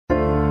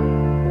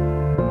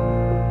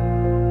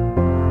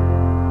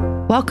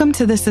Welcome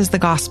to This is the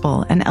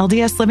Gospel, an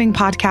LDS Living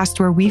podcast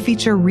where we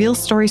feature real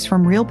stories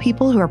from real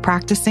people who are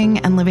practicing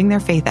and living their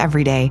faith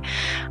every day.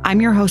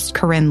 I'm your host,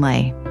 Corinne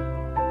Lay.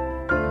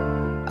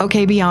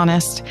 Okay, be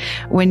honest.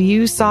 When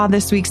you saw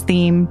this week's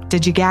theme,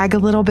 did you gag a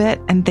little bit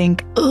and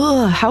think,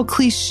 ugh, how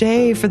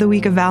cliche for the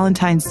week of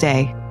Valentine's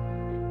Day?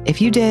 If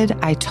you did,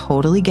 I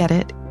totally get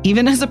it.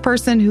 Even as a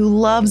person who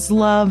loves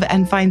love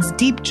and finds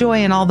deep joy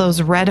in all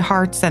those red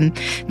hearts and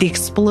the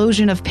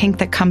explosion of pink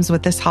that comes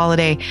with this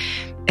holiday,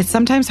 it's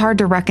sometimes hard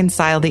to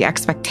reconcile the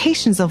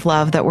expectations of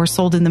love that were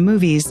sold in the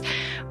movies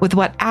with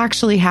what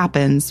actually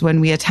happens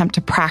when we attempt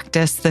to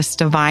practice this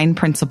divine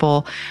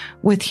principle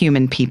with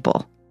human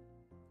people.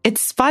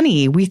 It's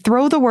funny, we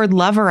throw the word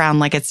love around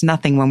like it's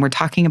nothing when we're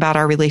talking about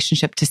our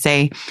relationship to,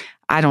 say,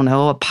 I don't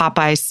know, a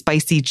Popeye's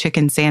spicy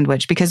chicken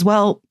sandwich because,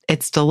 well,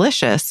 it's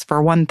delicious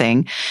for one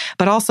thing,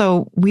 but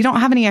also we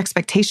don't have any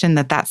expectation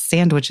that that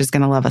sandwich is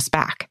going to love us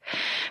back.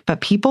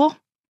 But people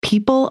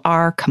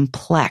are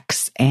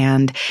complex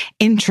and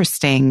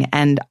interesting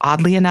and,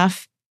 oddly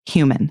enough,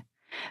 human.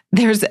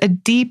 There's a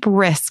deep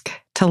risk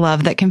to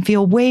love that can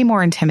feel way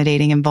more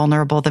intimidating and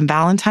vulnerable than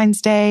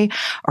Valentine's Day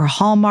or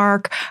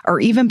Hallmark or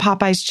even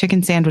Popeye's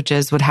chicken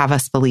sandwiches would have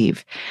us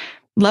believe.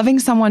 Loving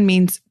someone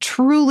means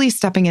truly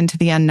stepping into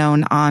the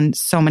unknown on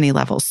so many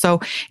levels.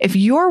 So if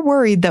you're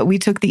worried that we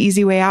took the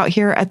easy way out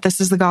here at This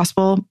is the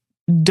Gospel,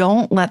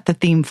 don't let the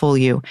theme fool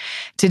you.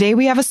 Today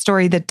we have a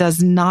story that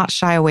does not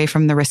shy away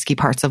from the risky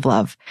parts of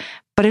love,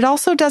 but it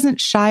also doesn't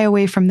shy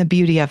away from the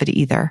beauty of it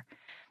either.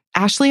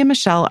 Ashley and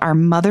Michelle, our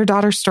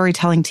mother-daughter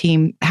storytelling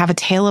team, have a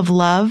tale of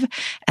love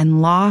and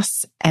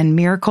loss and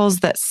miracles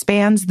that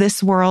spans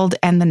this world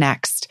and the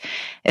next.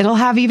 It'll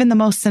have even the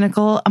most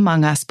cynical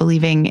among us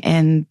believing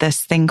in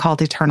this thing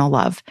called eternal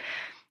love.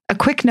 A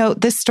quick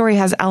note, this story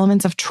has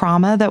elements of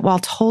trauma that, while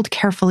told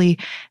carefully,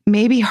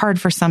 may be hard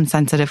for some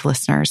sensitive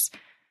listeners.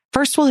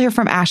 First, we'll hear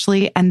from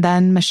Ashley, and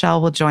then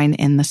Michelle will join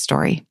in the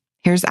story.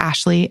 Here's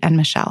Ashley and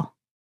Michelle.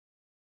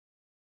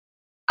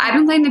 I've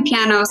been playing the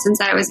piano since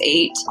I was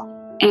 8.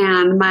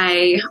 And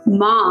my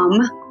mom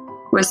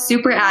was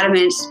super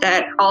adamant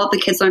that all of the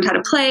kids learned how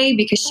to play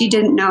because she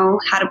didn't know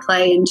how to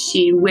play and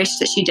she wished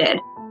that she did.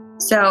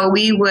 So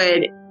we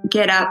would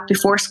get up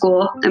before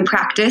school and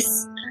practice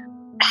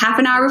half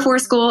an hour before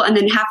school and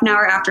then half an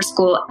hour after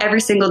school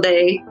every single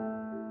day.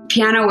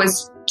 Piano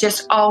was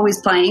just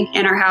always playing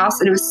in our house,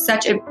 and it was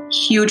such a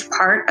huge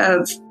part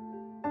of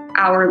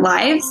our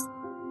lives.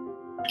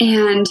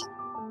 And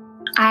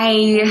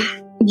I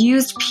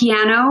used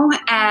piano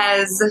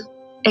as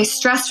a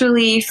stress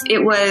relief.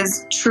 It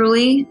was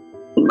truly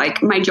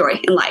like my joy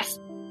in life.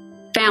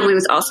 Family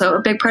was also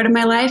a big part of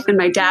my life, and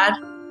my dad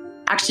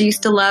actually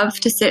used to love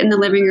to sit in the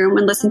living room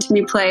and listen to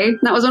me play.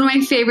 That was one of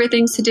my favorite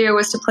things to do,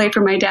 was to play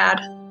for my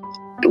dad.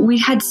 We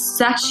had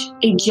such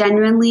a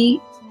genuinely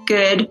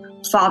good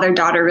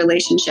father-daughter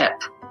relationship.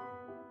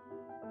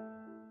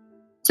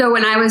 So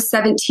when I was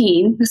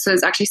 17, this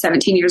was actually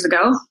 17 years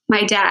ago,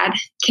 my dad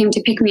came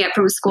to pick me up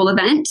from a school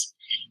event.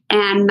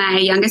 And my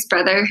youngest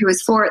brother, who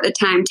was 4 at the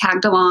time,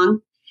 tagged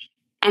along.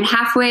 And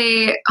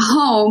halfway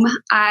home,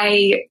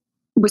 I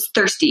was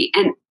thirsty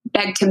and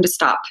begged him to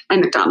stop at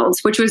McDonald's,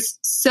 which was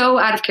so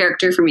out of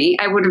character for me.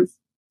 I would have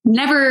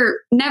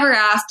never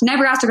asked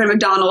to go to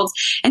McDonald's,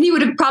 and he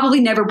would have probably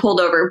never pulled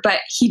over, but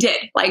he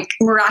did. Like,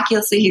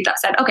 miraculously, he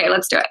said, okay,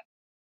 let's do it.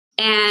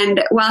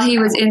 And while he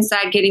was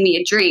inside getting me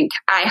a drink,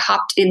 I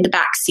hopped in the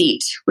back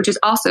seat, which is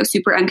also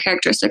super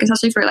uncharacteristic,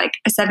 especially for like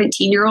a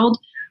 17-year-old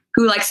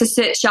who likes to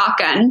sit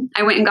shotgun.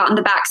 I went and got in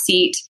the back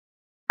seat.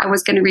 I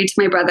was going to read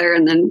to my brother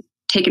and then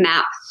take a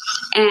nap.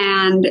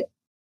 And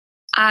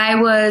I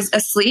was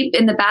asleep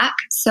in the back,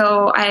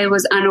 so I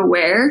was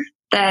unaware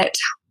that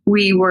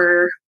we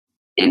were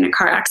in a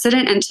car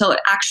accident until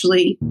it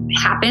actually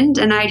happened.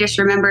 And I just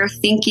remember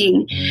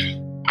thinking,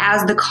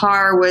 as the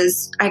car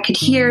was, I could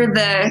hear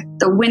the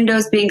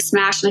windows being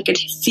smashed, and I could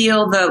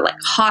feel the like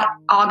hot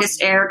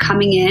August air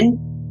coming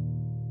in.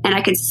 And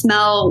I could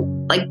smell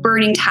like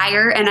burning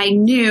tire, and I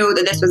knew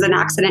that this was an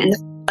accident,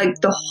 and like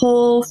the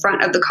whole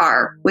front of the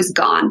car was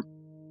gone.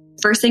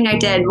 First thing I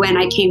did when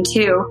I came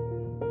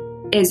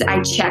to is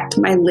I checked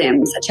my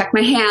limbs. I checked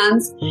my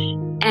hands,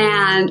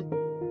 and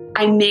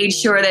I made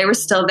sure they were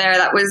still there.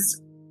 That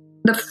was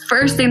the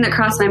first thing that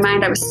crossed my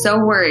mind. I was so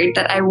worried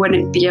that I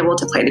wouldn't be able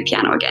to play the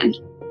piano again.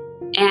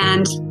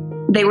 And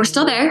they were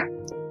still there,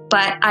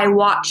 but I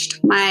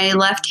watched my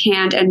left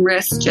hand and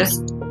wrist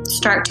just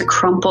start to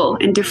crumple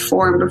and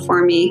deform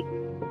before me.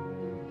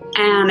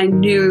 And I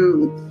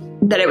knew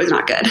that it was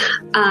not good.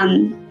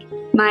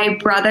 My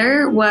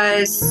brother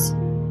was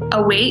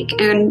awake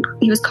and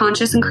he was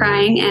conscious and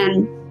crying,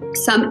 and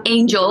some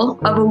angel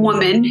of a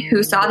woman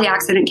who saw the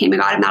accident came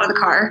and got him out of the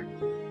car.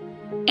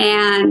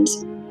 And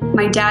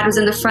my dad was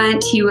in the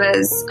front. He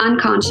was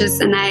unconscious,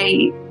 and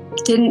I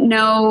didn't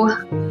know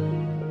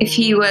if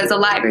he was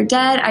alive or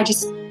dead. I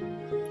just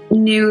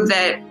knew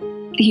that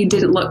he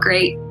didn't look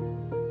great.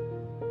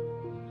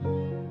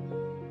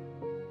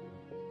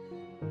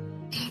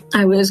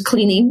 I was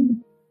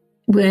cleaning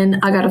when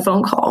I got a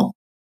phone call,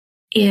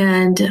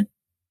 and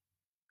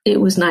it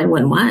was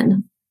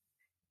 911.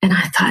 And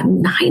I thought,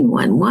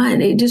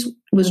 911? It just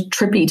was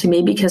trippy to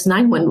me because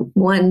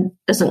 911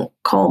 doesn't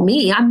call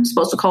me. I'm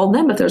supposed to call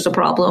them if there's a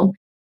problem.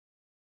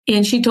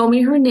 And she told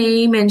me her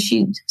name, and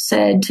she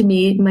said to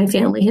me, my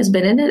family has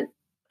been in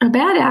a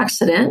bad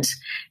accident,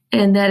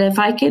 and that if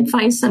I could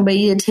find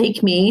somebody to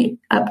take me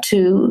up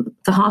to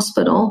the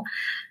hospital,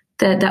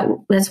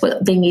 that's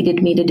what they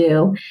needed me to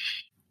do.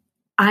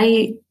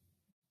 It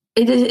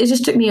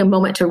just took me a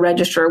moment to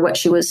register what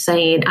she was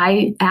saying.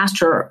 I asked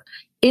her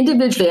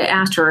individually,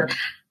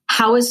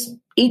 how is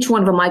each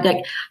one of them?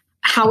 Like,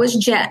 how is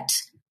Jet?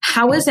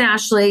 How is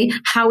Ashley?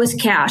 How is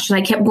Cash? And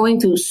I kept going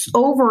through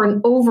over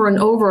and over and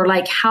over,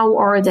 like, how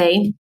are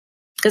they?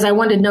 Because I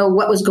wanted to know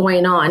what was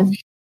going on.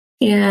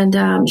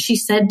 And she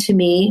said to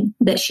me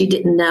that she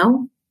didn't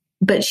know,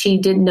 but she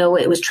did know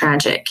it was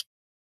tragic.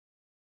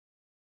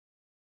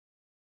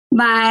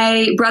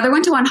 My brother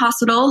went to one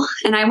hospital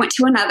and I went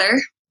to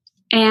another.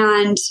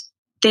 And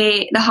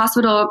the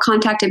hospital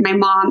contacted my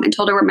mom and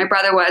told her where my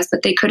brother was,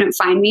 but they couldn't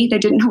find me. They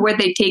didn't know where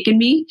they'd taken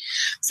me.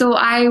 So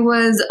I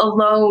was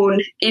alone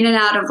in and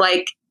out of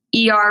like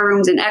ER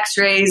rooms and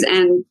x-rays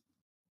and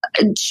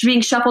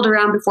being shuffled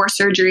around before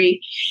surgery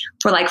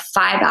for like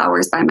 5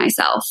 hours by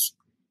myself.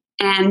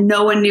 And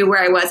no one knew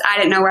where I was. I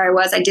didn't know where I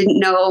was. I didn't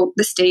know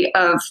the state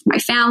of my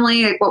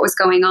family, like what was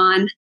going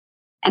on.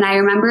 And I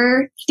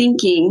remember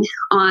thinking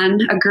on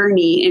a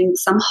gurney in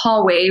some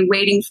hallway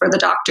waiting for the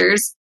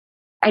doctors.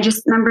 I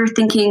just remember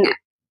thinking,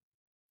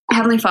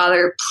 Heavenly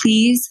Father,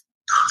 please,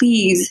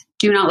 please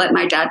do not let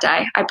my dad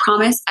die. I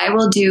promise I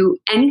will do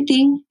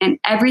anything and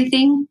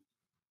everything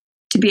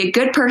to be a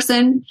good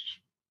person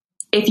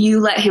if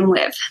you let him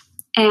live.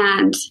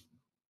 And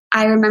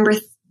I remember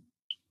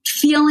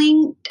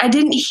feeling, I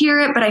didn't hear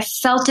it, but I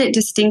felt it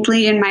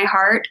distinctly in my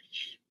heart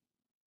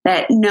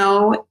that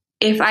no,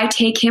 if I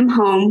take him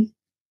home,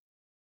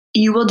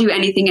 you will do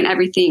anything and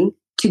everything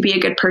to be a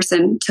good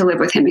person to live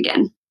with him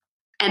again.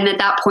 And at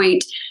that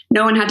point,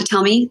 no one had to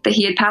tell me that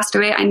he had passed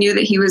away. I knew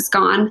that he was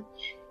gone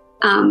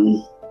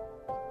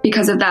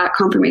because of that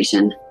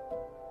confirmation.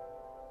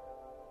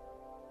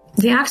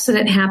 The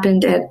accident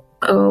happened at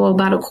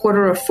about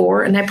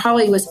 3:45, and I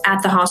probably was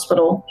at the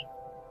hospital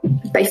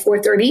by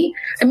 4:30,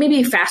 and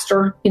maybe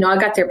faster. I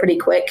got there pretty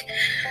quick,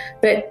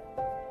 but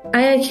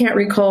I can't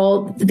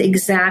recall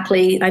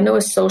exactly. I know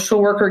a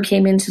social worker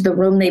came into the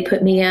room they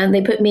put me in.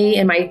 They put me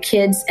and my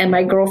kids and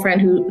my girlfriend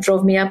who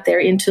drove me up there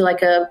into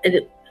like a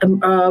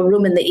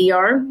room in the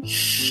ER.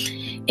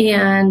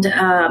 And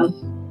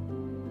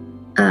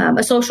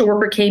a social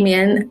worker came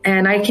in,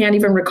 and I can't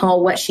even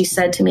recall what she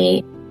said to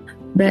me.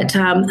 But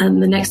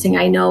and the next thing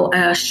I know,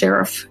 a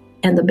sheriff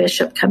and the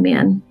bishop come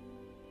in.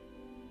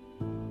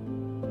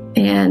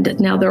 And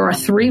now there are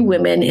 3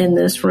 women in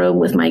this room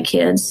with my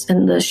kids.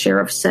 And the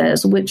sheriff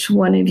says, which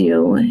one of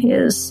you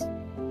is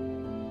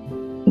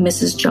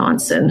Mrs.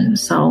 Johnson?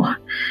 So,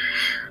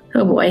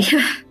 oh boy.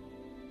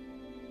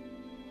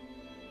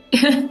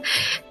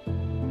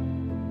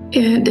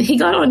 And he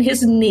got on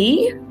his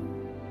knee,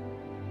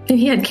 and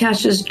he had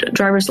Cash's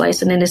driver's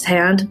license in his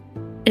hand,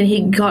 and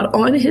he got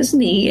on his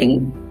knee,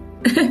 and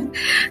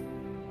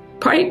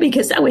probably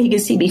because that way he could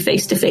see me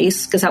face to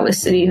face, because I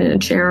was sitting in a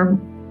chair,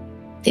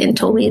 and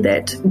told me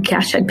that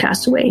Cash had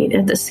passed away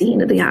at the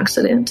scene of the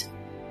accident.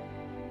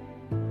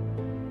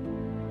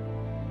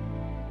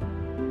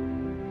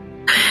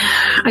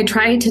 I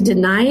tried to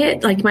deny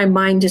it, like my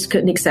mind just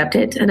couldn't accept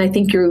it. And I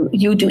think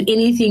you do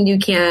anything you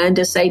can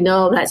to say,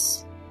 no,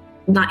 that's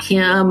not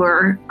him,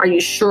 or are you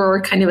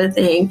sure, kind of a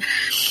thing.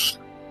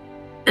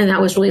 And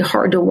that was really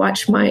hard to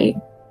watch my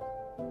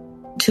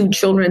 2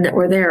 children that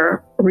were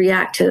there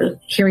react to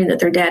hearing that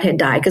their dad had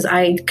died, because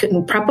I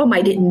couldn't prep them.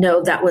 I didn't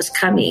know that was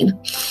coming.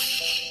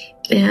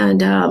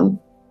 And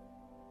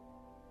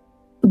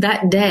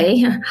that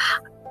day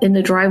in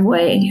the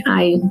driveway,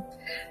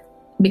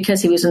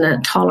 because he was in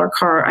a taller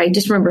car, I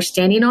just remember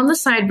standing on the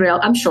side rail.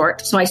 I'm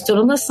short, so I stood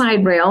on the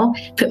side rail,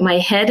 put my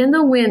head in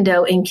the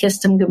window, and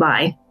kissed him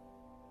goodbye.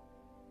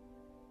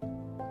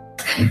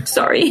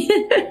 Sorry.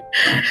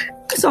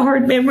 It's a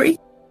hard memory.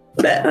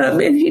 But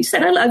and he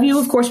said, I love you.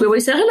 Of course, we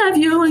always said, I love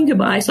you, and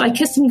goodbye. So I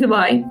kissed him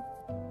goodbye.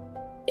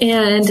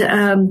 And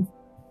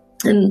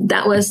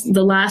that was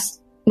the last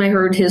I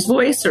heard his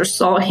voice or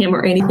saw him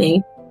or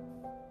anything.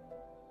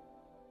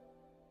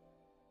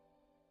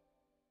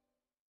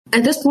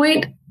 At this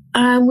point,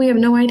 we have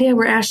no idea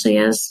where Ashley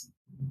is.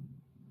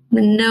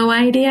 No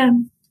idea.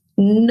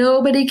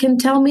 Nobody can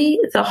tell me.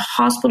 The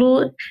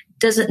hospital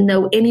doesn't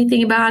know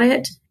anything about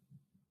it.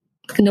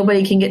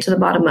 Nobody can get to the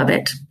bottom of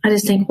it. I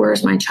just think,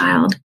 where's my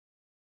child?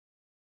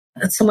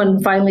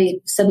 Someone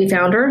finally said we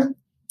found her,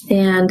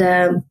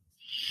 and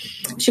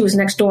she was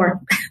next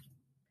door.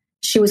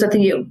 She was at the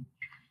U.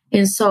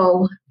 And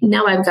so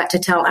now I've got to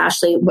tell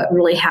Ashley what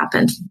really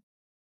happened.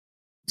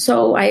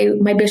 So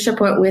my bishop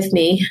went with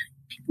me,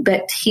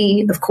 but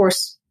he, of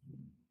course,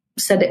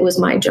 said it was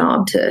my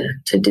job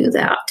to do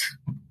that.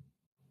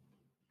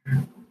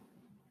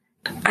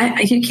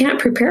 You can't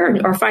prepare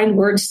or find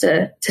words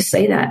to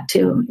say that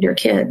to your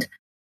kid.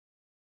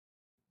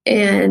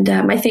 And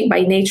I think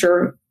by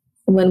nature,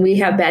 when we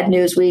have bad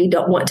news, we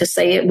don't want to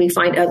say it. We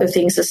find other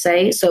things to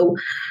say. So,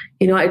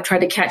 I try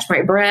to catch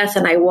my breath,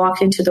 and I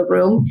walk into the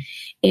room,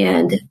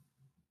 and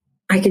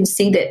I can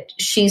see that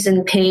she's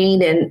in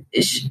pain, and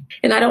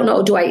I don't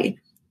know, do I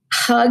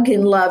hug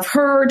and love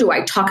her? Do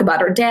I talk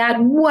about her dad?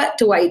 What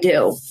do I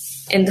do?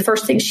 And the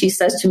first thing she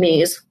says to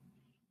me is,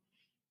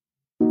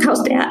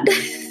 "How's Dad?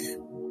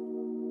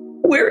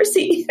 Where is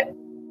he?"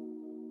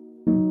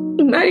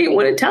 And I didn't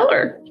want to tell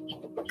her.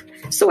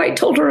 So I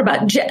told her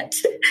about Jet.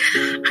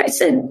 I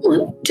said,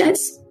 "Well,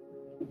 Jet's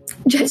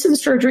in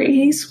surgery.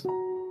 He's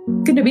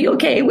going to be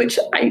okay," which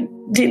I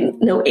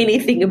didn't know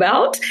anything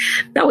about.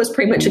 That was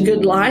pretty much a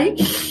good lie.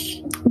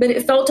 But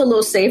it felt a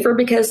little safer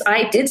because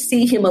I did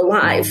see him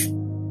alive.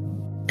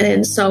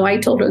 And so I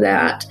told her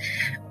that.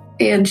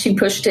 And she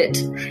pushed it.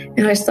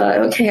 And I thought,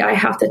 okay, I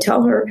have to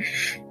tell her.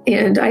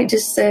 And I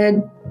just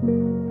said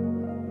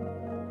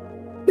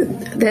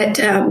that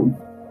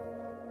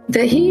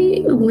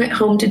he went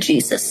home to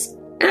Jesus.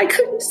 And I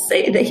couldn't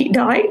say that he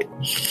died.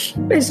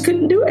 I just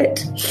couldn't do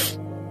it.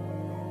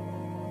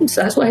 And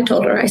so that's what I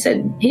told her. I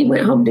said, he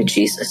went home to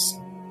Jesus.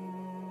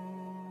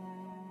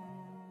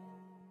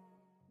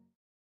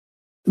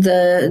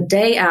 The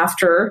day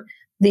after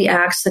the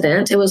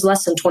accident, it was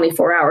less than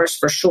 24 hours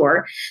for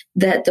sure,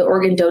 that the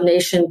organ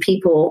donation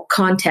people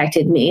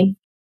contacted me.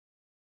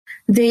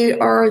 They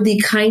are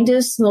the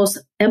kindest, most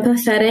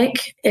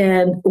empathetic,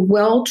 and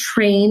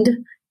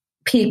well-trained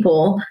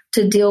people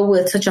to deal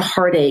with such a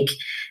heartache,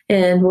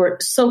 and were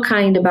so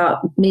kind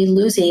about me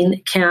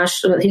losing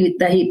Cash that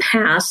he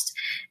passed.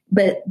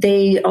 But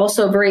they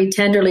also very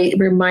tenderly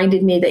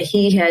reminded me that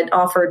he had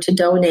offered to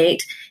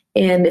donate,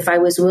 and if I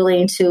was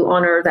willing to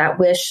honor that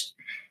wish.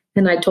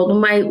 And I told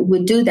them I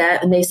would do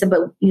that. And they said,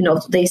 but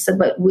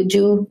we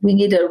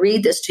need to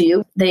read this to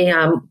you. They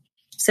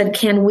said,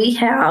 can we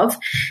have?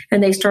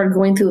 And they started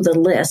going through the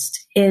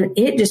list, and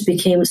it just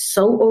became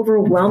so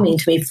overwhelming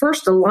to me.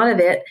 First, a lot of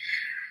it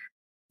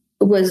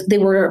they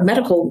were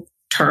medical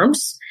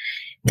terms,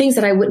 things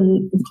that I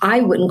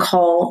wouldn't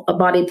call a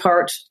body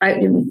part,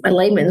 a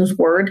layman's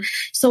word.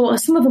 So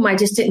some of them I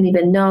just didn't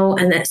even know.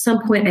 And at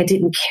some point I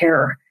didn't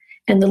care.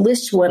 And the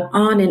list went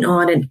on and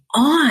on and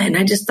on.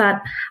 I just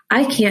thought,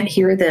 I can't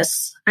hear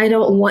this. I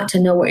don't want to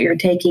know what you're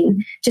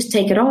taking. Just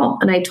take it all.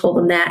 And I told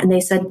them that. And they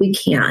said, we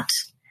can't.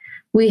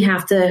 We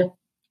have to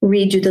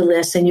read you the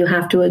list, and you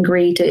have to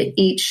agree to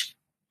each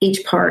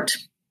part.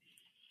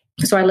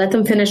 So I let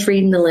them finish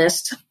reading the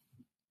list.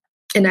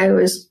 And I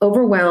was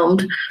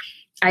overwhelmed.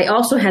 I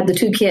also had the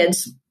 2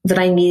 kids that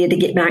I needed to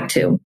get back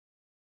to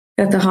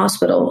at the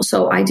hospital.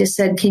 So I just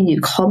said, can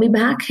you call me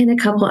back in a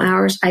couple of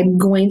hours? I'm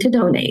going to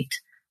donate,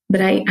 but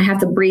I have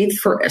to breathe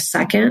for a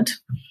second.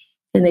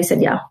 And they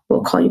said, yeah, we'll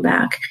call you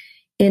back.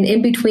 And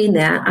in between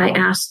that, I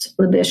asked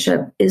the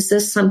bishop, is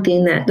this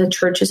something that the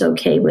church is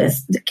okay with?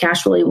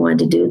 Cash really wanted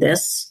to do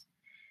this.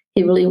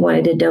 He really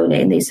wanted to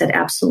donate. And they said,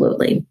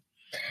 absolutely.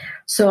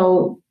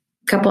 So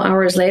a couple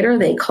hours later,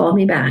 they called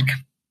me back.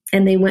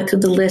 And they went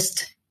through the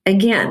list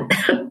again.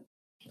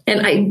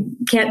 And I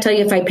can't tell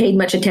you if I paid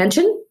much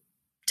attention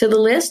to the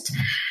list,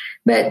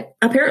 but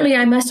apparently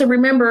I must have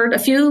remembered a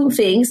few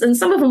things, and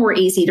some of them were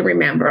easy to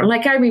remember.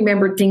 Like I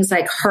remembered things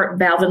like heart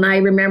valve, and I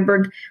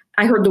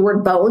heard the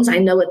word bones. I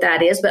know what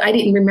that is, but I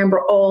didn't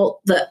remember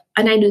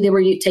and I knew they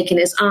were taking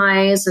his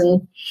eyes,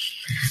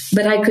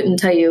 but I couldn't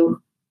tell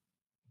you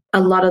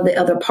a lot of the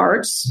other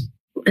parts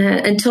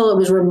until it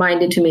was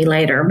reminded to me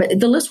later. But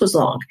the list was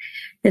long.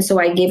 And so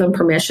I gave him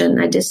permission.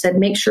 I just said,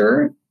 make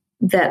sure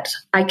that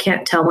I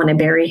can't tell when I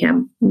bury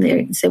him. And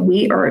they said,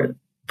 we are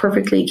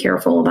perfectly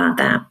careful about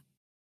that.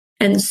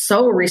 And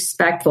so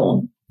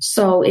respectful.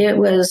 So it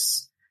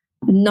was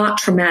not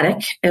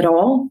traumatic at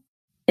all.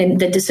 And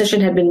the decision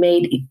had been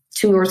made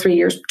 2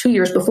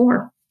 years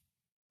before.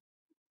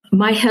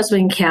 My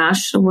husband,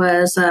 Cash,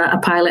 was a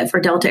pilot for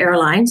Delta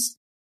Airlines.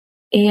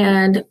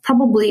 And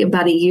probably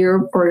about a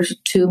year or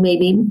 2,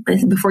 maybe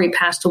before he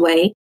passed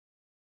away,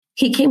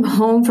 he came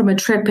home from a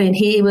trip, and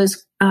he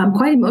was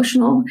quite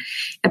emotional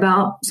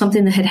about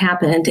something that had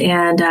happened.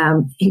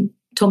 And he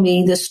told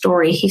me this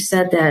story. He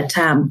said that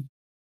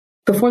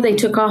before they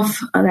took off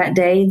that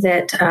day,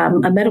 that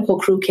a medical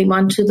crew came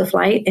onto the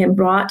flight and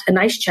brought an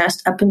ice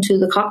chest up into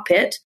the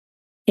cockpit.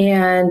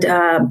 And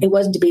it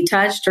wasn't to be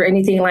touched or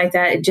anything like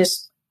that. It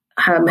just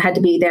had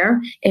to be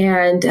there.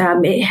 And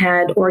it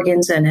had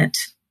organs in it.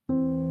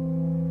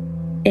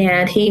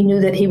 And he knew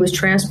that he was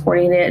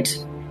transporting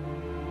it.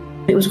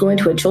 It was going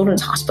to a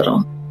children's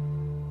hospital.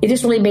 It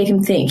just really made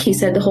him think. He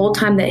said the whole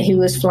time that he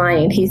was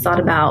flying, he thought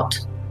about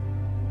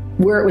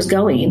where it was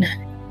going.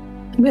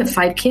 We had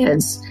 5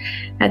 kids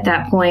at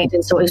that point,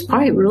 and so it was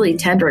probably really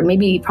tender. And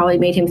maybe it probably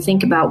made him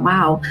think about,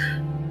 wow,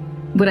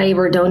 would I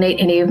ever donate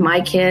any of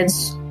my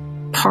kids'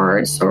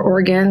 parts or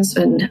organs,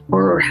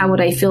 or how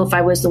would I feel if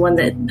I was the one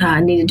that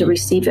needed to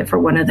receive it for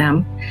one of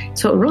them?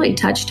 So it really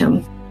touched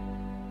him.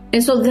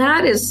 And so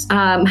that is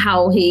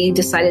how he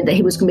decided that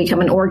he was going to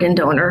become an organ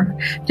donor,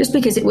 just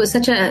because it was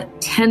such a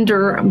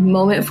tender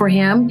moment for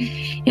him.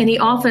 And he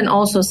often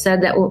also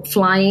said that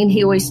flying,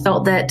 he always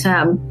felt that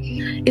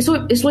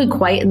it's really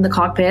quiet in the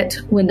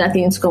cockpit when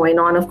nothing's going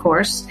on, of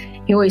course.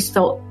 He always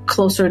felt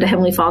closer to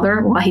Heavenly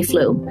Father while he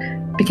flew,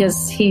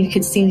 because he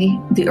could see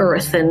the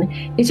earth, and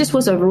it just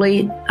was a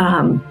really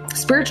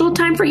spiritual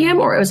time for him,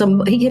 or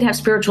he could have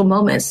spiritual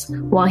moments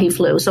while he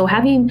flew. So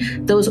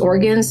having those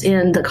organs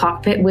in the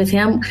cockpit with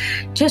him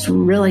just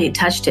really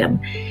touched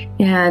him,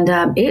 and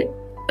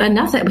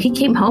enough that he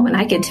came home and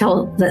I could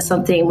tell that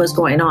something was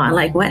going on.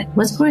 Like,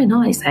 what's going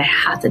on? He said, I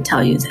have to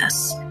tell you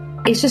this.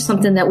 It's just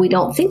something that we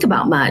don't think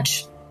about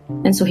much,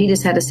 and so he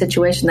just had a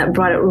situation that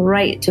brought it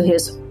right to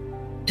his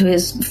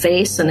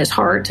face and his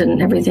heart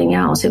and everything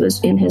else. It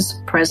was in his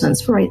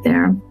presence right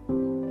there.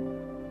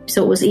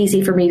 So it was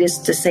easy for me to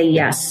say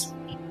yes.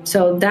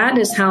 So that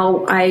is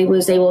how I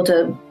was able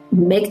to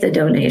make the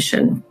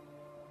donation.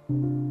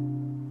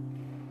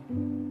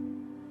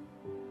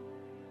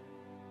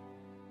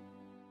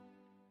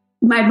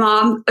 My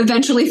mom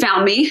eventually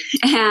found me,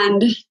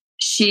 and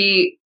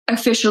she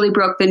officially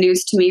broke the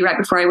news to me right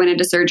before I went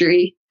into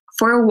surgery.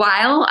 For a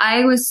while,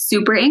 I was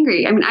super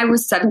angry. I mean, I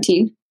was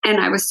 17. And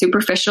I was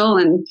superficial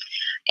and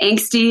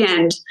angsty,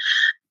 and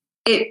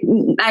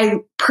my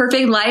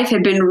perfect life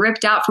had been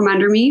ripped out from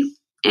under me.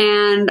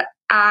 And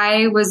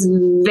I was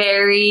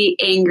very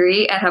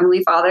angry at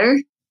Heavenly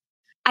Father.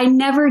 I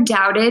never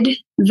doubted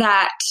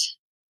that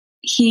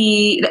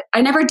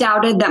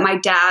my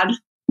dad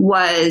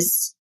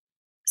was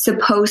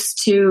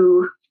supposed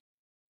to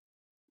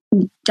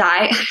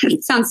die.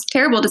 It sounds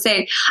terrible to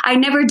say. I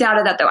never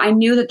doubted that, though. I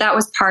knew that that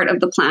was part of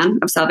the plan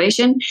of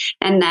salvation,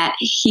 and that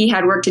he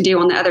had work to do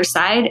on the other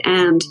side.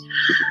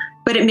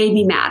 But it made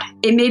me mad.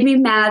 It made me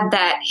mad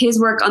that his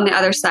work on the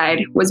other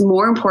side was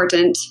more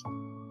important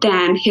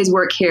than his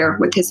work here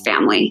with his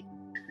family.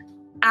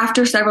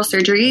 After several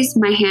surgeries,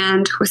 my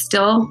hand was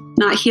still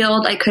not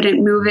healed. I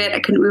couldn't move it. I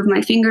couldn't move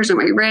my fingers or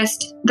my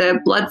wrist. The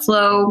blood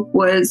flow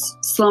was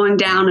slowing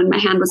down and my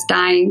hand was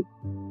dying.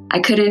 I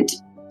couldn't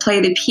play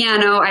the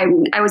piano.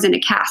 I was in a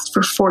cast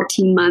for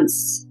 14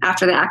 months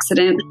after the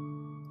accident.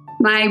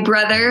 My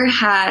brother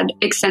had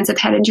extensive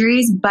head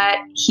injuries, but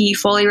he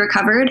fully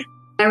recovered.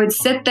 I would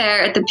sit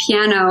there at the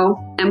piano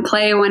and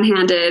play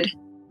one-handed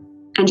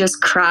and just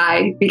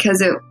cry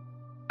because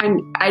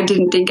I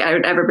didn't think I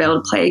would ever be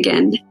able to play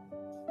again.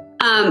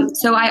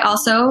 So I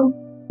also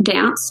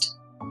danced,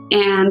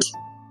 and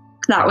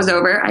that was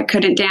over. I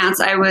couldn't dance.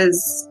 There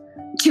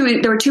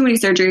were too many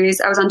surgeries.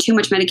 I was on too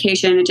much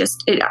medication.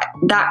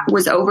 That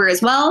was over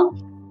as well.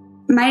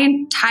 My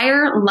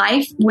entire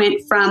life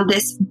went from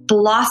this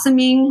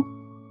blossoming,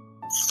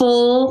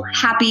 full,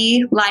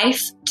 happy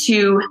life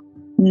to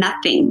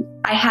nothing.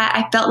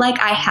 I felt like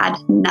I had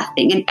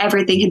nothing and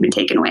everything had been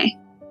taken away.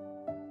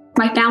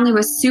 My family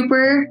was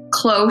super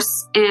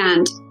close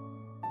and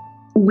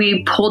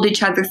we pulled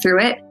each other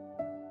through it.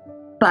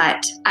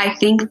 But I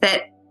think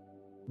that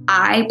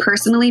I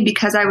personally,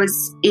 because I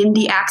was in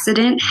the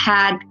accident,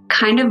 had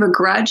kind of a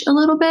grudge a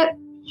little bit,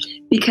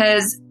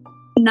 because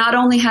not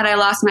only had I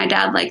lost my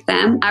dad like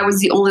them, I was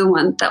the only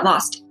one that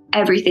lost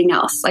everything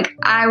else. Like,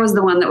 I was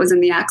the one that was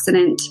in the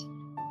accident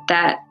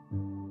that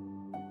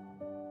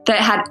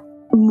had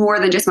more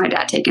than just my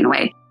dad taken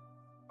away.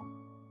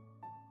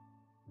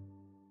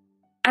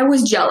 I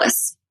was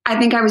jealous. I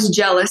think I was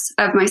jealous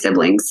of my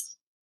siblings.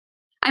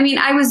 I mean,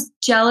 I was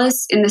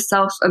jealous in the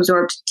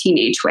self-absorbed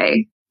teenage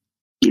way.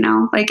 You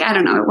know, like, I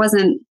don't know.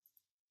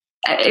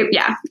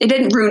 It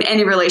didn't ruin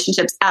any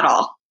relationships at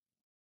all.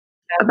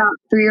 About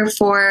 3 or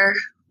 4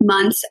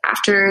 months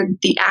after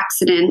the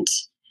accident,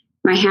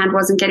 my hand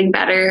wasn't getting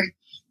better,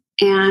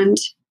 and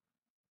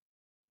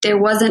there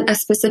wasn't a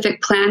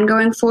specific plan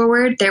going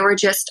forward. There were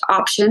just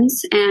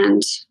options.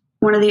 And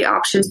one of the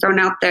options thrown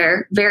out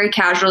there very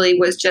casually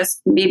was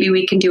just, maybe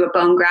we can do a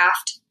bone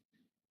graft.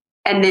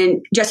 And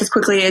then just as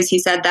quickly as he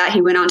said that,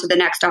 he went on to the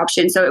next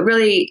option. So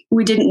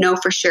we didn't know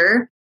for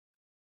sure.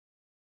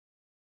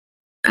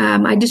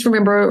 I just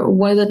remember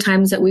one of the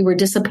times that we were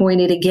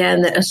disappointed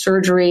again that a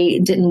surgery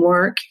didn't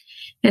work.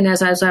 And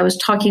as I was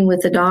talking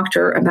with the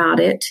doctor about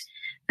it,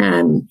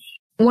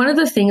 one of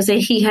the things that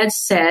he had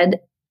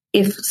said,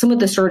 if some of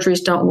the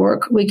surgeries don't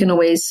work, we can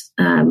always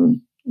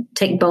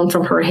take bone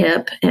from her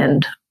hip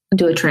and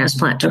do a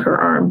transplant to her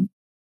arm.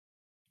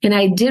 And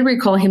I did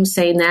recall him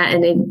saying that,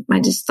 and then I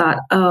just thought,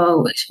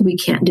 oh, we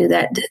can't do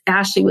that.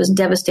 Ashley was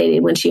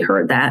devastated when she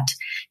heard that.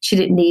 She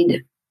didn't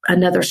need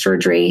another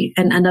surgery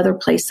and another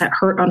place that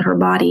hurt on her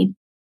body.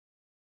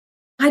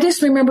 I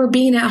just remember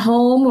being at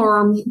home,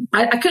 or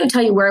I couldn't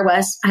tell you where I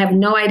was. I have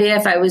no idea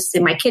if I was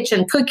in my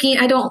kitchen cooking.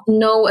 I don't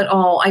know at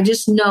all. I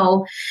just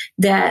know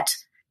that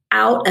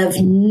out of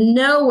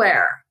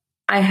nowhere,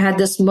 I had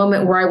this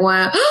moment where I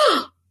went,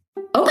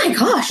 oh my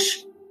gosh,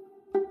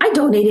 I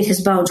donated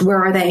his bones.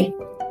 Where are they?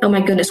 Oh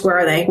my goodness, where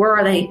are they? Where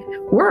are they?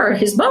 Where are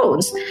his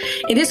bones?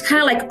 It just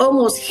kind of like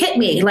almost hit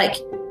me. Like,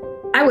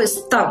 I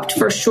was thumped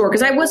for sure,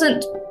 because I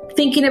wasn't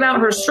thinking about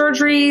her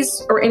surgeries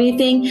or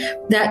anything.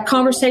 That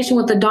conversation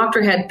with the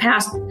doctor had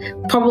passed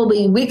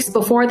probably weeks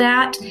before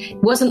that.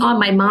 It wasn't on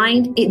my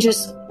mind. It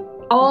just,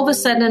 all of a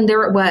sudden,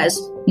 there it was.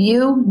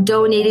 You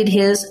donated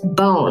his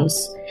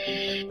bones.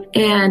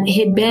 And it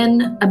had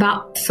been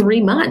about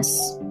 3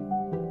 months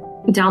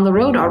down the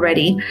road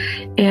already.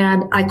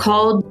 And I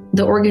called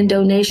the organ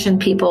donation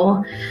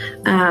people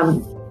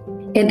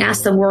and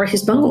asked them where are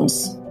his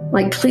bones.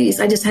 Like, please,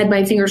 I just had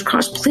my fingers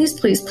crossed. Please,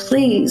 please,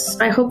 please.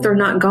 I hope they're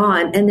not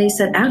gone. And they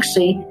said,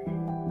 actually,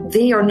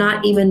 they are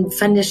not even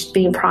finished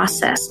being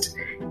processed.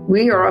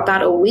 We are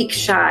about a week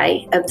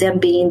shy of them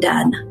being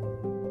done.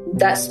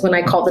 That's when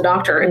I called the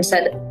doctor and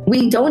said,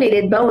 we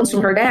donated bones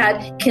from her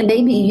dad. Can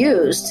they be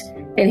used?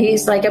 And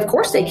he's like, of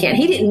course they can.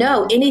 He didn't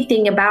know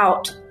anything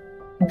about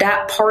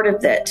that part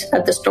of it,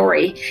 of the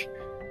story.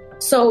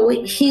 So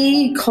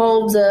he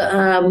called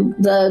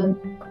the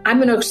I'm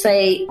going to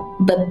say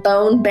the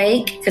bone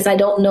bank, because I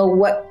don't know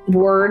what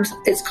word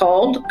it's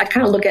called. I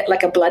kind of look at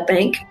like a blood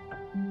bank,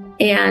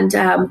 and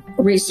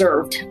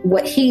reserved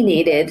what he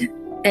needed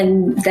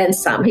and then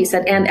some. He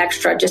said, and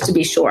extra, just to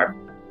be sure.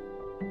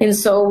 And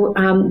so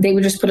they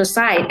were just put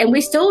aside. And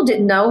we still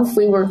didn't know if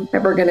we were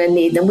ever going to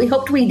need them. We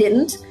hoped we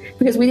didn't,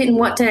 because we didn't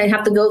want to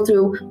have to go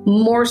through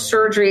more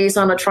surgeries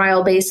on a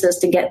trial basis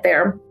to get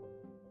there.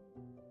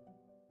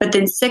 But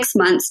then 6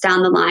 months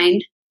down the line,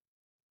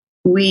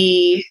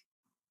 we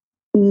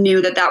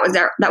knew that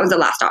was the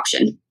last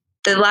option.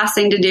 The last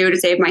thing to do to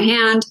save my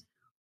hand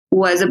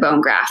was a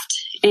bone graft.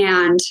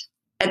 And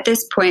at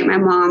this point, my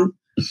mom,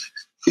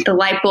 the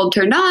light bulb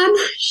turned on.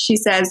 She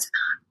says,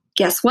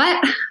 guess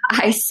what?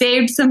 I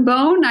saved some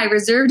bone. I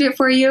reserved it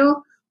for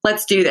you.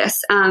 Let's do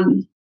this.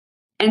 And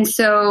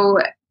so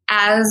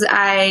as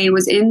I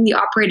was in the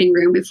operating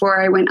room before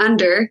I went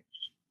under,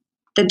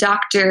 the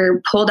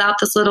doctor pulled out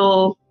this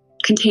little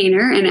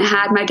container, and it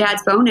had my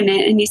dad's bone in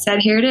it. And he said,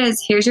 here it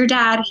is. Here's your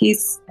dad.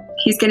 He's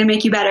going to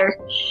make you better.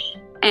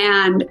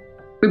 And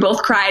we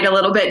both cried a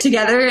little bit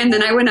together. And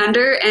then I went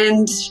under,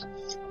 and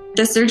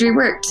the surgery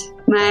worked.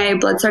 My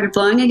blood started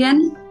flowing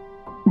again.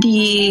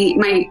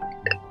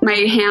 My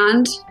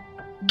hand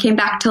came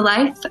back to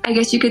life, I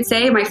guess you could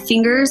say. My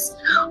fingers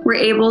were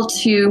able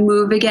to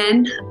move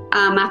again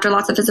after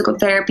lots of physical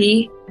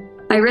therapy.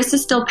 My wrist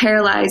is still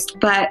paralyzed,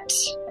 but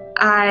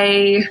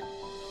I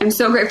am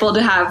so grateful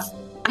to have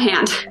a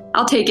hand.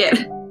 I'll take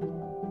it.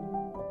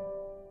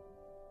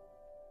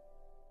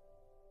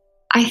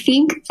 I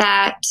think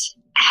that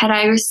had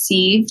I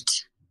received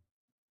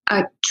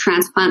a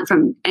transplant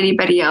from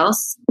anybody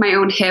else, my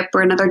own hip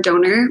or another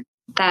donor,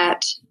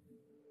 that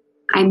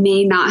I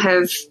may not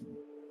have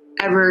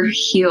ever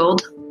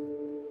healed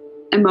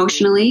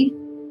emotionally.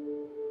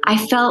 I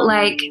felt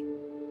like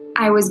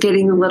I was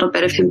getting a little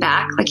bit of him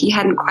back, like he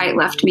hadn't quite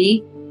left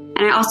me.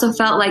 And I also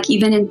felt like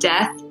even in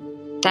death,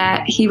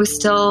 that he was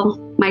still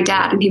my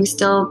dad, and he was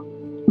still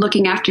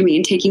looking after me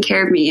and taking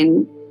care of me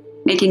and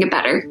making it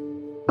better.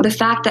 The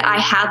fact that I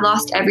had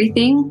lost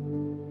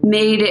everything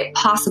made it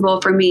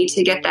possible for me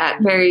to get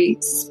that very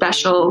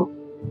special,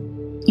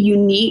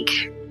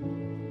 unique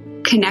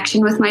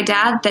connection with my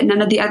dad that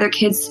none of the other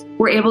kids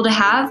were able to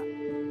have.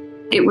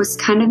 It was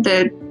kind of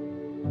the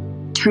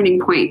turning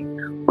point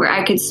where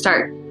I could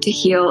start to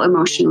heal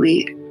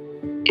emotionally.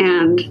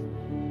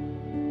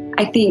 And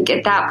I think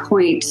at that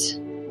point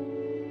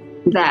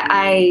that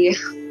I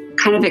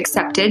kind of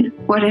accepted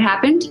what had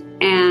happened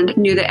and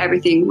knew that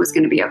everything was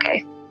going to be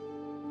okay.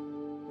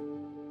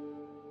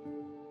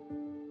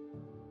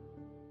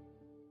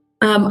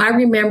 I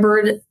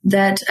remembered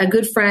that a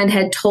good friend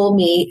had told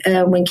me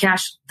when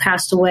Cash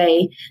passed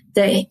away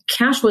that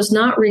Cash was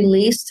not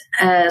released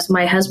as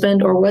my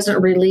husband or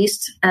wasn't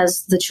released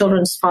as the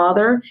children's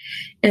father,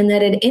 and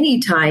that at any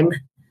time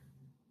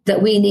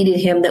that we needed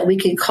him, that we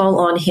could call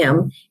on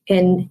him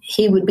and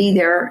he would be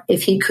there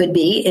if he could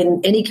be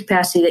in any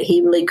capacity that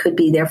he really could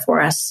be there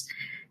for us.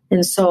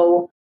 And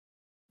so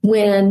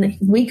when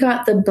we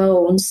got the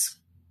bones,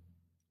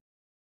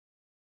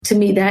 to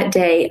me that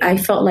day, I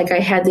felt like I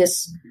had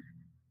this,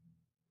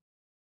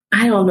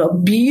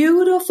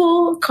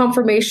 beautiful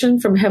confirmation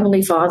from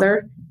Heavenly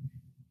Father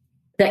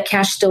that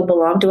Cash still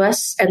belonged to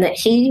us and that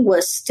he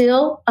was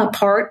still a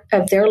part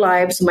of their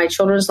lives, my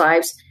children's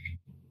lives,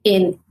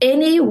 in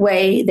any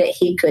way that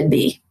he could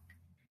be.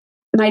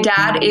 My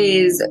dad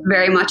is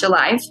very much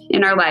alive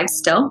in our lives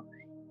still.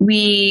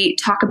 We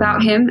talk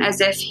about him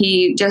as if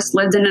he just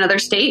lived in another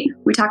state.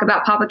 We talk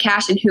about Papa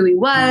Cash and who he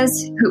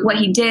was, what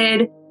he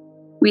did.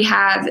 We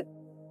have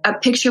a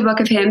picture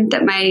book of him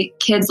that my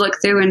kids look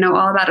through and know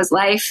all about his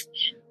life.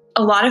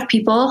 A lot of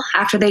people,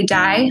 after they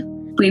die,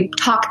 we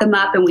talk them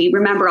up and we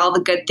remember all the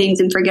good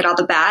things and forget all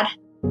the bad.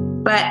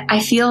 But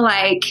I feel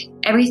like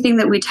everything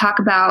that we talk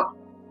about,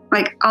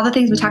 like all the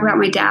things we talk about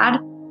my dad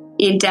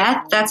in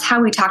death, that's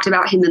how we talked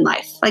about him in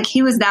life. Like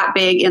he was that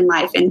big in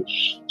life and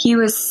he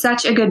was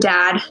such a good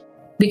dad.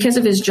 Because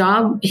of his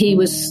job,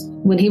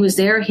 when he was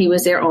there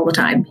all the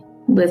time.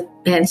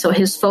 And so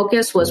his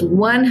focus was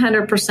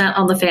 100%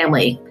 on the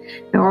family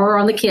or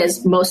on the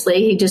kids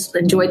mostly. He just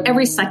enjoyed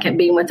every second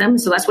being with them.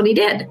 So that's what he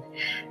did.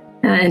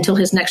 until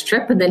his next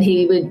trip. And then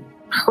he would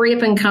hurry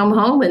up and come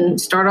home and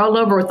start all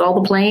over with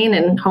all the playing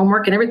and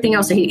homework and everything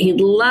else that he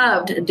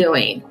loved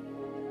doing.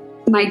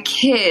 My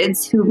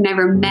kids who've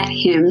never met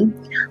him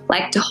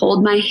like to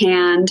hold my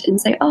hand and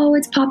say, "Oh,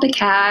 it's Papa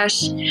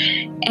Cash."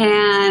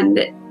 And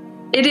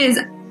it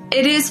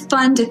is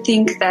fun to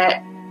think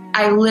that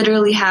I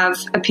literally have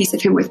a piece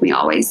of him with me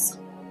always.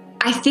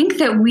 I think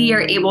that we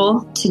are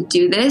able to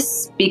do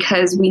this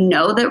because we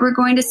know that we're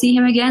going to see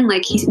him again.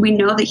 We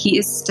know that he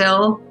is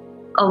still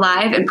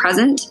alive and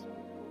present.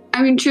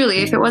 I mean,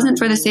 truly, if it wasn't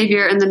for the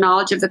Savior and the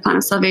knowledge of the plan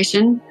of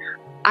salvation,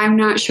 I'm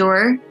not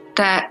sure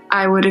that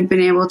I would have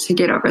been able to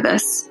get over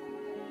this.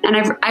 And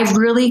I've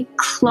really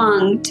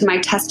clung to my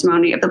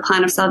testimony of the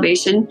plan of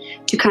salvation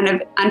to kind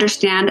of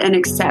understand and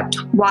accept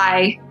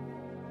why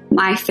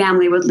my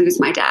family would lose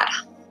my dad.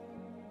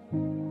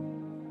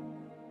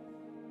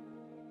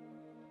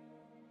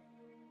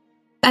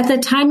 At the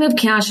time of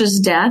Cash's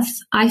death,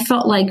 I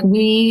felt that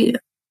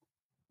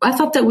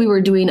we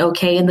were doing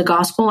okay in the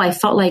gospel. I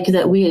felt like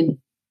that we had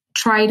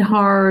tried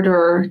hard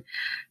or,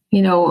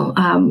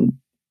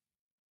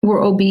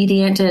 were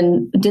obedient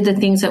and did the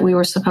things that we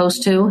were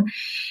supposed to.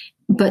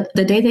 But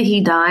the day that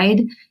he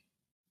died,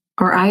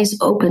 our eyes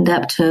opened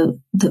up to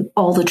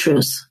all the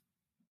truths.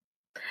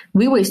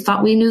 We always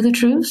thought we knew the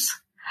truths,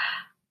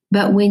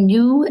 but when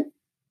you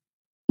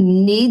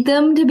need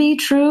them to be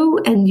true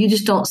and you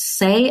just don't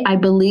say, "I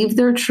believe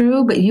they're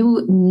true," but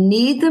you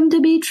need them to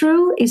be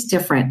true, it's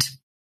different.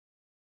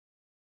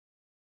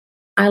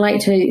 I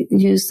like to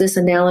use this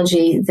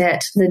analogy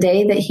that the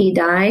day that he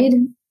died,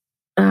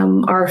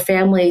 our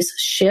family's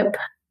ship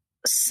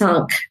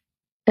sunk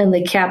and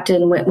the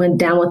captain went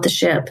down with the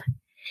ship.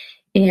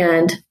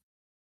 And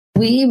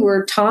we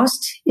were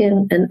tossed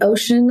in an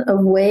ocean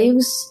of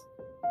waves.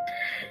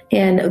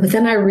 But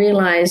then I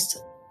realized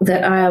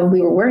that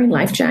we were wearing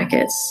life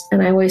jackets.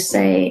 And I always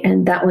say,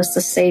 and that was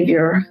the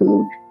Savior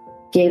who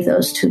gave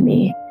those to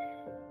me.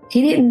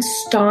 He didn't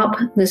stop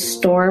the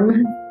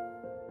storm,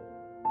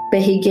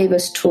 but he gave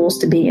us tools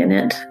to be in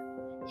it.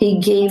 He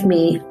gave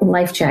me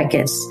life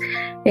jackets.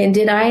 And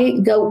did I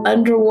go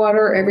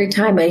underwater every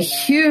time a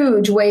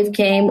huge wave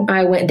came?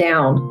 I went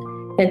down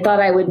and thought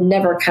I would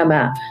never come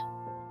up.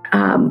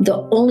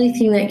 The only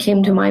thing that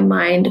came to my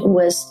mind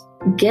was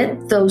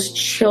get those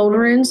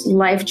children's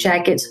life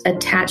jackets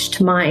attached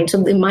to mine.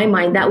 So in my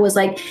mind, that was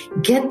like,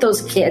 get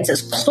those kids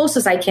as close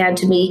as I can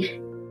to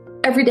me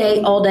every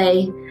day, all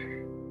day.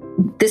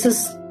 This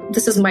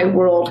is my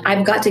world.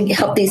 I've got to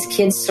help these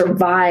kids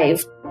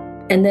survive.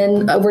 And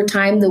then over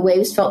time, the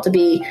waves felt to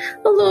be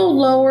a little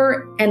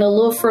lower and a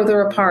little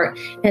further apart.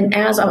 And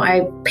as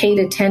I paid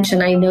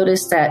attention, I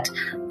noticed that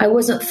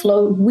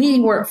we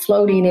weren't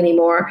floating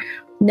anymore.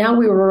 Now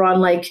we were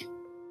on like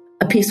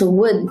a piece of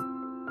wood.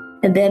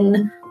 And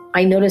then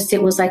I noticed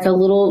it was like a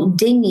little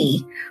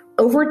dinghy.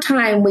 Over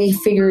time, we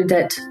figured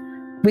that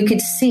we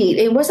could see.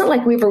 It wasn't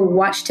like we ever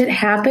watched it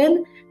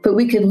happen, but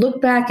we could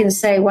look back and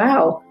say,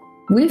 wow,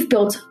 we've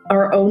built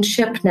our own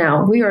ship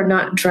now. We are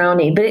not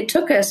drowning. But it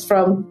took us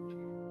from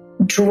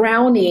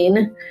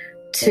drowning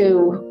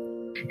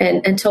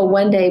until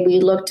one day we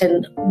looked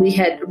and we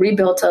had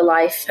rebuilt a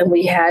life and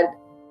we had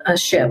a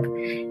ship.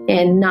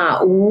 And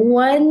not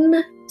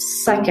 1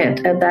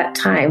 second of that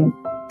time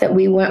that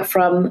we went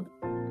from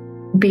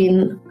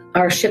being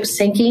our ship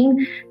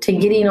sinking to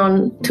being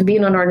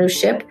on our new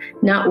ship,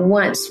 not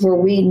once were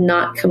we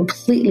not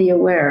completely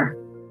aware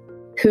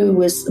who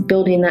was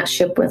building that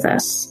ship with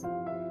us,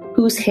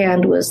 whose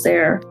hand was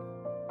there.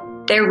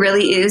 There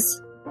really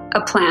is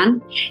a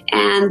plan,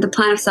 and the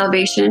plan of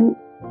salvation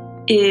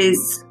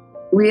is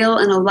real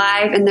and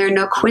alive, and there are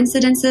no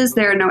coincidences,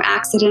 there are no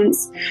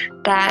accidents,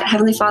 that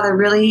Heavenly Father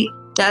really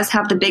does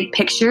have the big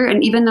picture.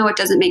 And even though it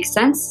doesn't make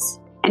sense,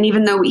 and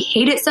even though we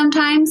hate it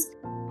sometimes,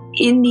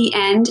 in the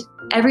end,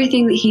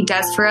 everything that He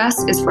does for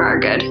us is for our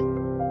good.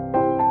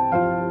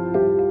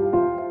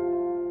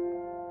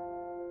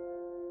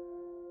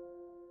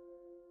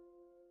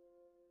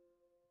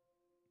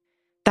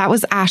 That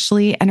was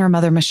Ashley and her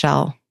mother,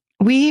 Michelle.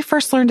 We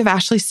first learned of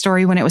Ashley's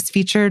story when it was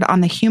featured on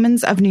the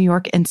Humans of New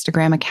York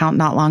Instagram account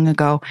not long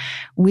ago.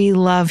 We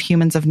love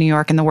Humans of New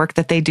York and the work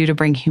that they do to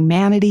bring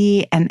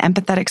humanity and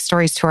empathetic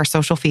stories to our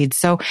social feeds.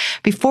 So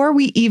before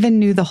we even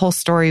knew the whole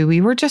story,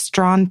 we were just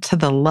drawn to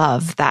the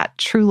love, that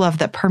true love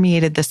that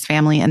permeated this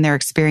family and their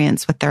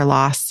experience with their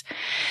loss.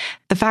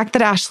 The fact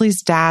that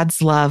Ashley's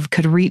dad's love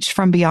could reach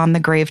from beyond the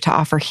grave to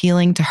offer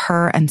healing to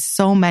her and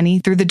so many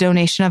through the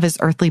donation of his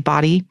earthly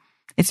body,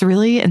 it's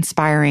really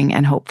inspiring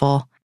and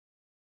hopeful.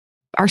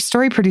 Our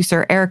story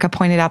producer, Erica,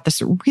 pointed out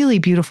this really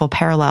beautiful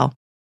parallel.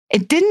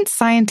 It didn't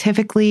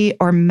scientifically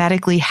or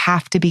medically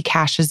have to be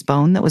Cash's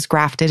bone that was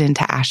grafted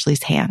into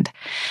Ashley's hand.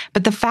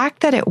 But the fact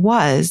that it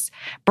was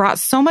brought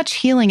so much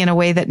healing in a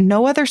way that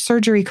no other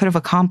surgery could have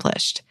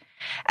accomplished.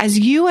 As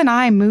you and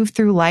I move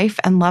through life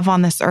and love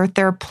on this earth,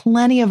 there are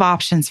plenty of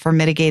options for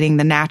mitigating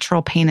the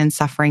natural pain and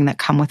suffering that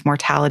come with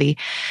mortality.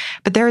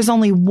 But there is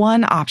only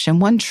one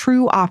option, one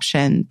true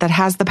option that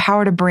has the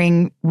power to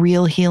bring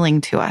real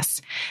healing to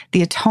us,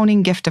 the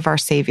atoning gift of our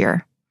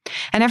Savior.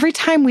 And every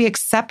time we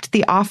accept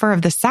the offer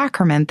of the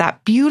sacrament,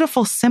 that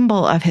beautiful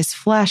symbol of his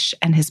flesh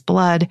and his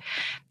blood,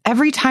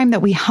 every time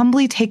that we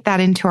humbly take that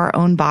into our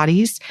own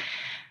bodies,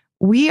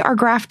 we are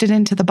grafted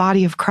into the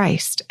body of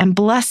Christ and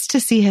blessed to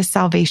see his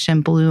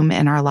salvation bloom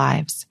in our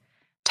lives.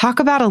 Talk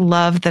about a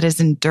love that is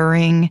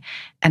enduring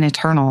and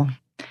eternal.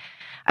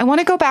 I want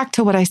to go back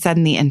to what I said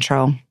in the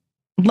intro.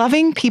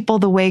 Loving people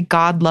the way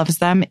God loves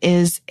them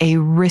is a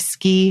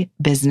risky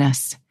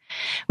business.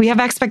 We have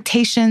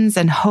expectations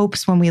and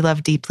hopes when we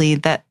love deeply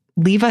that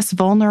leave us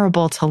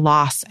vulnerable to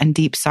loss and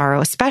deep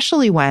sorrow,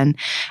 especially when,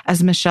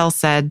 as Michelle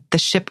said, the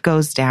ship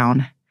goes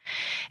down.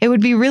 It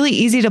would be really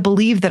easy to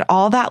believe that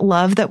all that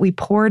love that we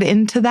poured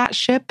into that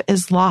ship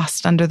is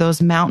lost under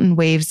those mountain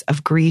waves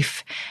of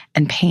grief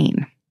and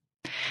pain.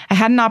 I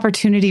had an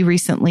opportunity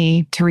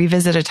recently to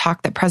revisit a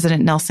talk that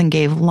President Nelson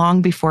gave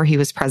long before he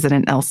was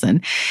President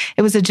Nelson.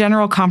 It was a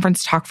general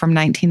conference talk from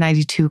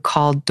 1992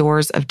 called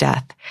Doors of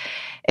Death.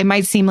 It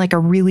might seem like a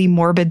really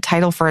morbid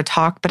title for a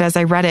talk, but as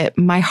I read it,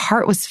 my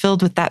heart was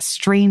filled with that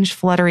strange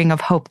fluttering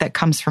of hope that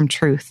comes from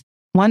truth.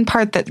 One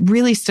part that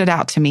really stood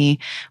out to me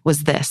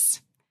was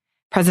this.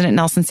 President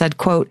Nelson said,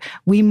 quote,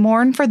 "We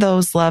mourn for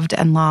those loved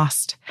and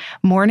lost.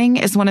 Mourning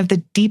is one of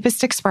the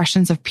deepest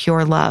expressions of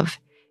pure love.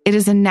 It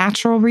is a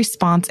natural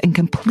response in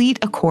complete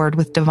accord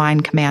with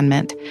divine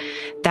commandment.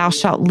 Thou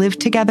shalt live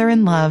together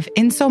in love,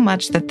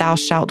 insomuch that thou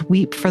shalt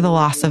weep for the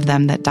loss of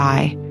them that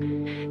die.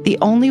 The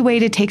only way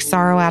to take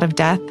sorrow out of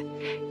death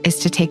is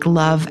to take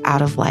love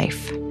out of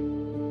life."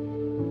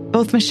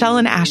 Both Michelle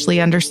and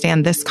Ashley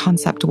understand this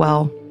concept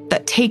well,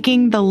 that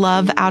taking the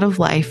love out of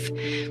life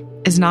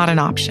is not an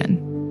option.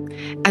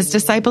 As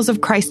disciples of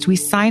Christ, we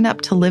sign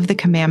up to live the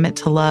commandment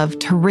to love,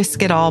 to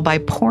risk it all by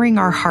pouring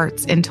our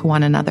hearts into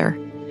one another.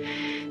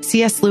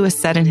 C.S. Lewis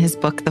said in his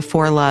book, The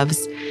Four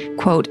Loves,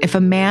 quote, "If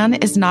a man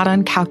is not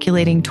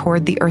uncalculating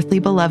toward the earthly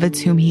beloveds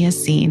whom he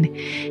has seen,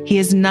 he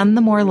is none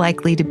the more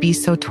likely to be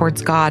so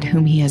towards God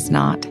whom he has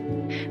not.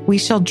 We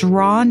shall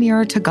draw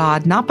nearer to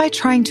God, not by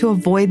trying to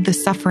avoid the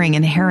suffering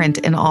inherent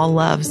in all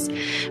loves,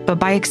 but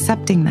by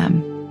accepting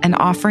them and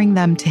offering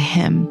them to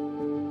him,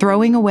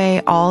 throwing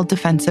away all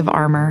defensive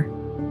armor.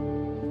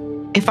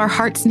 If our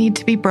hearts need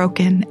to be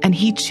broken, and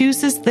he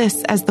chooses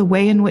this as the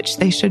way in which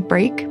they should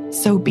break,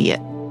 so be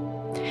it."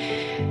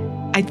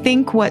 I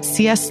think what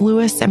C.S.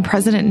 Lewis and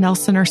President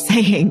Nelson are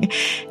saying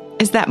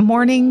is that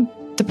mourning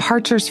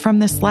departures from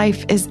this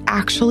life is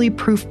actually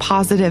proof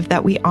positive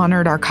that we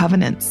honored our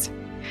covenants.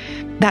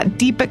 That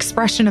deep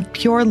expression of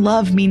pure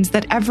love means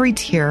that every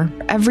tear,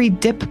 every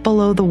dip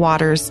below the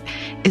waters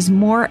is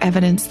more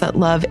evidence that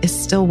love is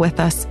still with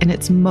us in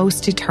its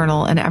most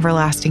eternal and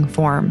everlasting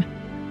form,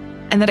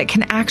 and that it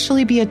can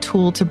actually be a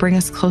tool to bring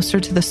us closer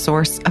to the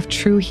source of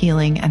true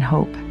healing and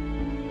hope.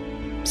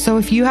 So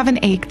if you have an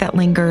ache that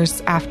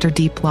lingers after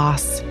deep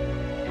loss,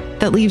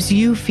 that leaves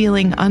you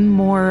feeling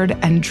unmoored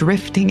and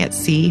drifting at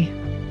sea,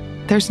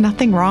 there's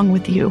nothing wrong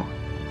with you.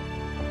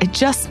 It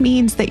just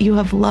means that you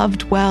have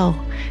loved well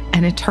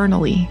and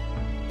eternally.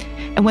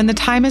 And when the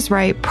time is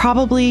right,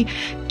 probably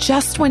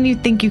just when you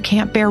think you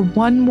can't bear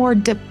one more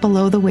dip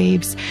below the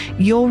waves,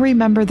 you'll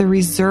remember the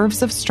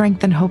reserves of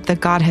strength and hope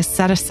that God has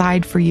set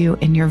aside for you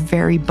in your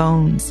very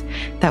bones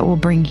that will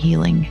bring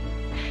healing.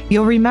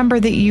 You'll remember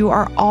that you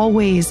are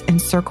always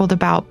encircled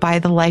about by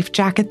the life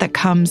jacket that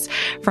comes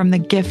from the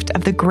gift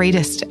of the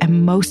greatest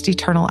and most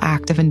eternal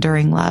act of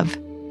enduring love.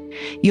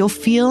 You'll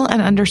feel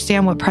and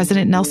understand what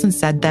President Nelson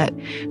said, that,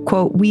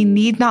 quote, "We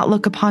need not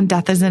look upon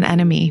death as an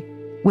enemy.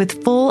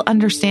 With full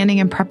understanding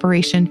and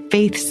preparation,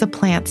 faith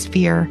supplants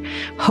fear.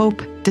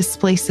 Hope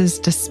displaces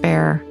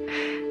despair.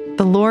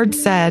 The Lord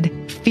said,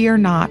 'Fear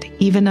not,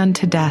 even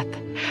unto death.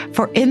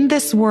 For in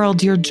this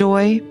world your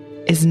joy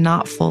is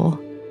not full,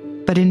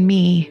 but in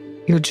me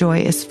your joy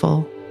is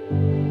full.'"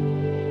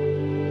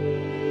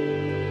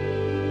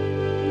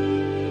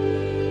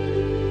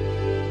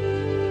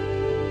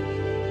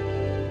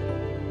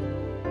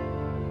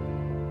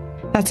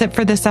 That's it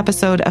for this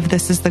episode of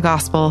This is the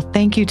Gospel.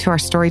 Thank you to our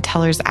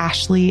storytellers,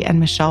 Ashley and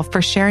Michelle,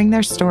 for sharing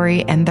their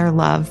story and their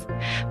love.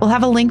 We'll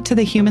have a link to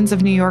the Humans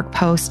of New York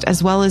post,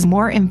 as well as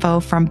more info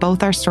from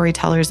both our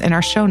storytellers in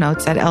our show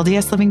notes at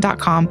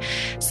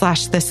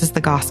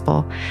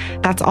ldsliving.com/thisisthegospel.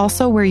 That's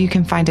also where you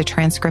can find a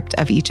transcript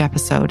of each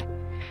episode.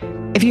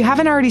 If you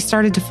haven't already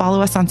started to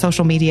follow us on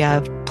social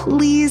media,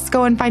 please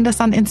go and find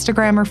us on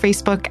Instagram or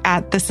Facebook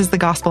at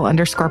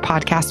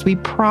thisisthegospel_podcast. We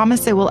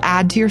promise it will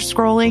add to your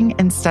scrolling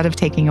instead of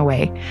taking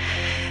away.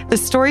 The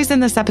stories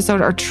in this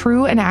episode are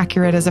true and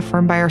accurate as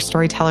affirmed by our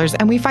storytellers,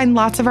 and we find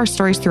lots of our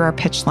stories through our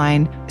pitch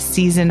line,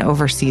 season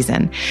over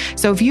season.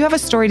 So if you have a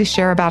story to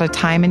share about a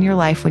time in your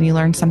life when you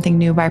learned something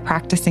new by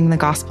practicing the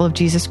gospel of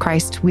Jesus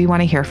Christ, we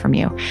want to hear from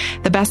you.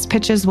 The best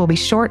pitches will be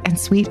short and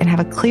sweet and have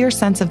a clear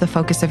sense of the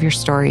focus of your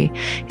story.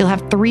 You'll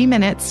have 3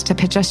 minutes to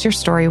pitch us your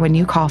story when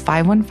you call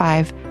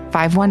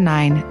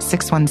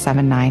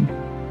 515-519-6179.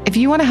 If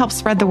you want to help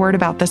spread the word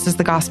about This is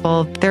the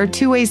Gospel, there are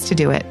 2 ways to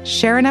do it.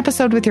 Share an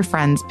episode with your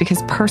friends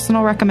because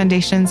personal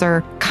recommendations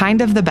are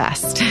kind of the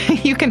best.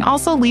 You can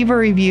also leave a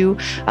review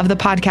of the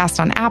podcast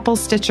on Apple,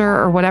 Stitcher,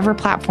 or whatever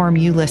platform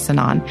you listen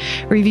on.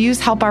 Reviews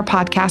help our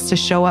podcast to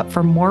show up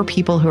for more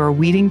people who are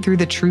weeding through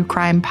the true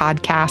crime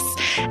podcasts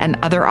and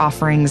other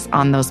offerings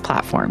on those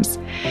platforms.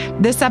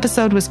 This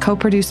episode was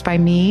co-produced by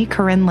me,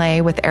 Corinne Lay,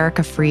 with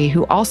Erica Free,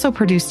 who also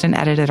produced and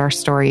edited our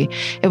story.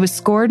 It was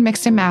scored,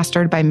 mixed, and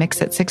mastered by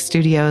Mix at 6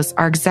 Studios.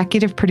 Our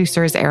executive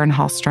producer is Aaron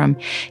Hallstrom.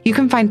 You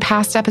can find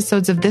past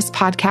episodes of this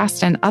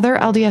podcast and other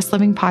LDS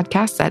Living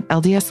podcasts at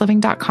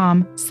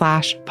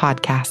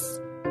ldsliving.com/podcasts.